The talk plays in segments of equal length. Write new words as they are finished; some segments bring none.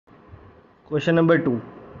Question number 2.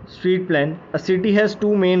 Street plan. A city has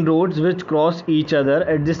two main roads which cross each other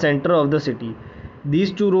at the center of the city.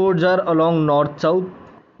 These two roads are along north-south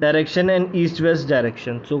direction and east-west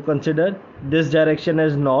direction. So consider this direction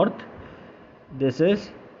as north, this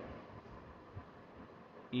is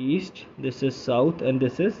east, this is south, and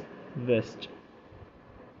this is west.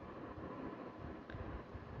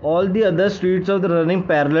 All the other streets are running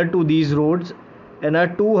parallel to these roads and are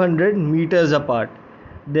 200 meters apart.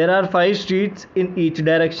 There are 5 streets in each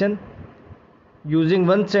direction. Using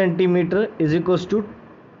 1 centimeter is equals to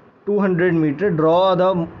 200 meter. Draw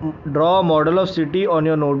a model of city on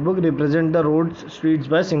your notebook. Represent the roads streets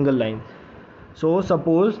by single line. So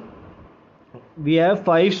suppose we have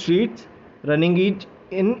 5 streets running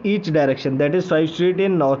in each direction. That is 5 streets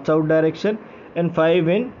in north-south direction and 5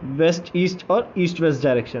 in west-east or east-west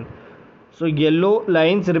direction. So yellow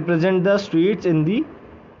lines represent the streets in the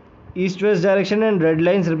east-west direction and red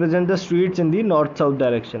lines represent the streets in the north-south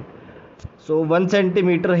direction. So 1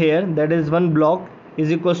 centimeter here, that is 1 block, is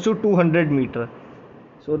equals to 200 meter.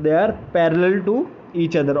 So they are parallel to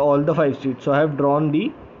each other, all the 5 streets. So I have drawn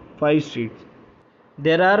the 5 streets.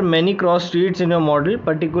 There are many cross streets in your model.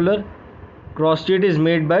 Particular cross street is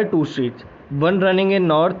made by 2 streets, one running in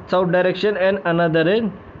north-south direction and another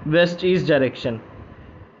in west-east direction.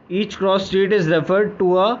 Each cross street is referred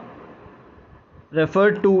to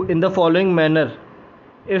in the following manner.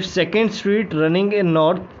 If second street running in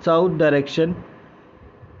north-south direction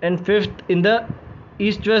and fifth in the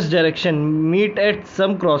east-west direction meet at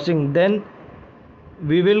some crossing, then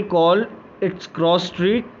we will call its cross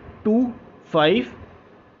street 2, 5.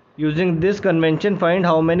 Using this convention, find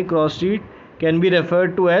how many cross street can be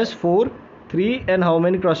referred to as 4, 3 and how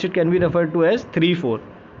many cross street can be referred to as 3, 4.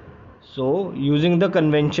 So using the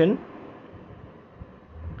convention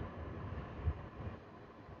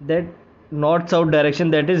that north-south direction,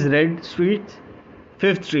 that is red streets,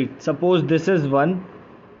 5th street. Suppose this is 1,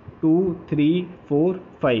 2, 3, 4,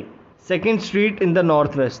 5. Second street in the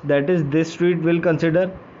northwest, that is this street will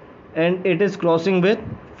consider, and it is crossing with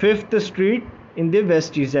 5th street in the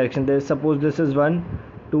west-east direction. Suppose this is 1,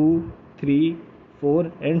 2, 3,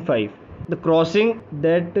 4 and 5. The crossing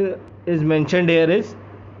that is mentioned here is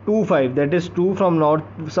 2, 5. That is 2 from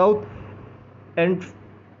north-south and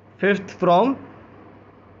 5th from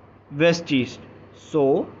west-east.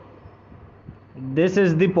 So this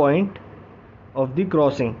is the point of the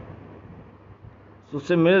crossing. So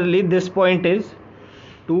similarly this point is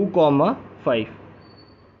 2, 5.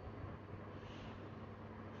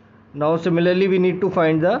 Now similarly we need to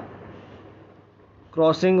find the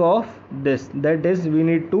crossing of this, that is we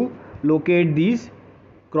need to locate these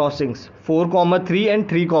crossings 4, 3 and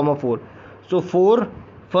 3, 4. So 4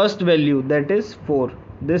 first value, that is 4,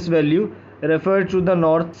 this value refers to the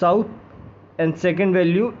north south and second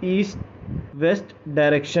value east west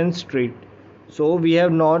direction street. So we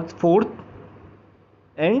have north 4th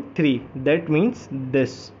and 3, that means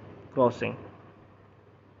this crossing.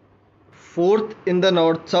 4th in the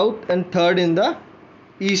north south and 3rd in the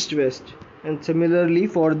east west, and similarly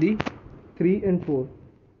for the 3 and 4,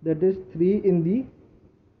 that is 3 in the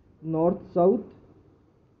north south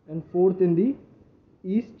and 4th in the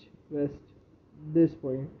east west, this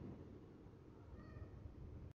point.